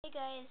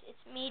guys,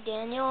 it's me,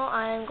 Daniel.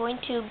 I'm going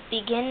to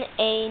begin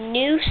a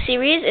new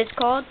series. It's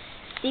called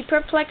the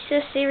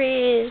Perplexus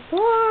series.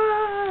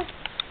 What?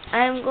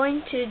 I'm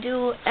going to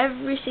do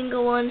every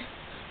single one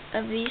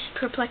of these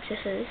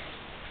perplexuses.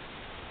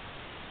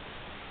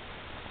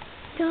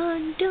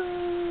 Dun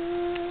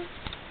dun.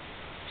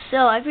 So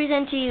I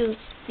present to you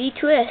the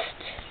twist,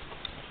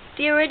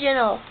 the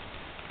original,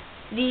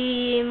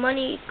 the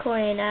money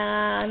coin.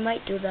 I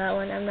might do that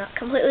one. I'm not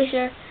completely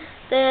sure.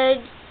 The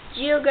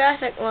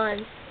geographic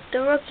one, the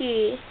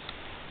rookie,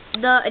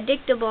 the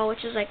addictable,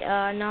 which is like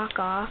a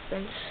knockoff,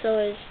 and so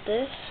is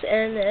this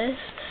and this.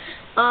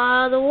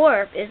 The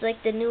warp is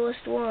like the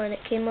newest one. It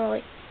came out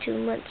like 2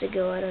 months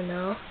ago. I don't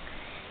know.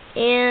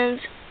 And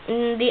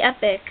the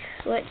epic,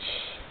 which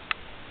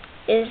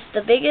is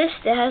the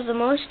biggest. It has the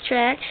most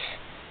tracks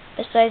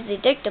besides the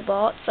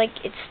addictable. It's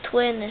like its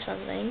twin or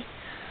something.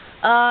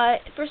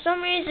 For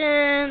some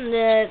reason,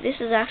 this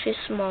is actually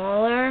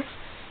smaller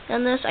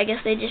than this. I guess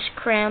they just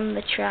crammed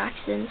the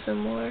tracks in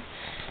some more.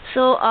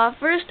 So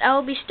first I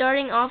will be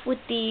starting off with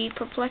the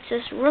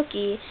Perplexus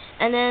Rookie,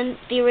 and then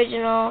the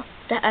original,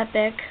 the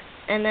epic,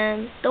 and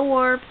then the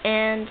warp,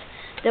 and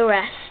the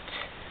rest.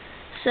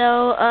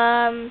 So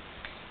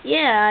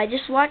yeah,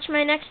 just watch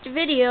my next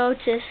video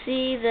to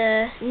see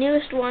the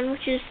newest one,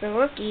 which is the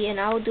Rookie, and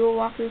I will do a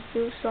walkthrough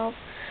through solve.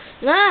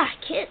 I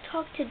can't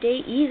talk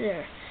today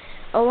either.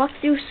 A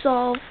walkthrough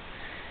solve.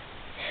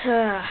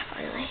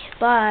 Finally.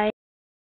 Bye.